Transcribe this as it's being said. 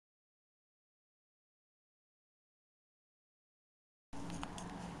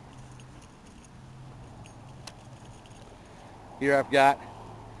Here I've got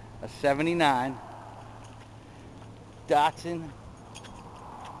a 79 Datsun,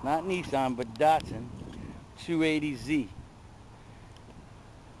 not Nissan, but Datsun 280Z.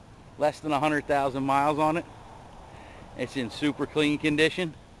 Less than 100,000 miles on it. It's in super clean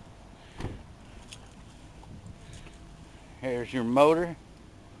condition. Here's your motor.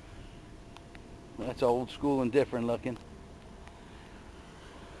 That's old school and different looking.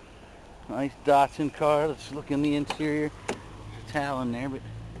 Nice Datsun car. Let's look in the interior. There's a towel in there, but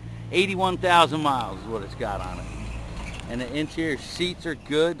 81,000 miles is what it's got on it. And the interior seats are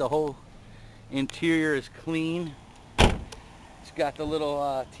good. The whole interior is clean. It's got the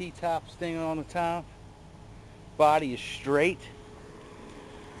little T-tops thing on the top. Body is straight.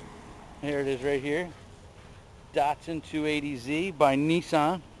 Here it is right here. Datsun 280Z by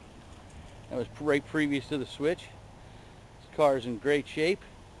Nissan. That was right previous to the switch. This car is in great shape.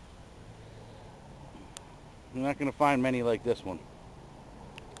 You're not going to find many like this one.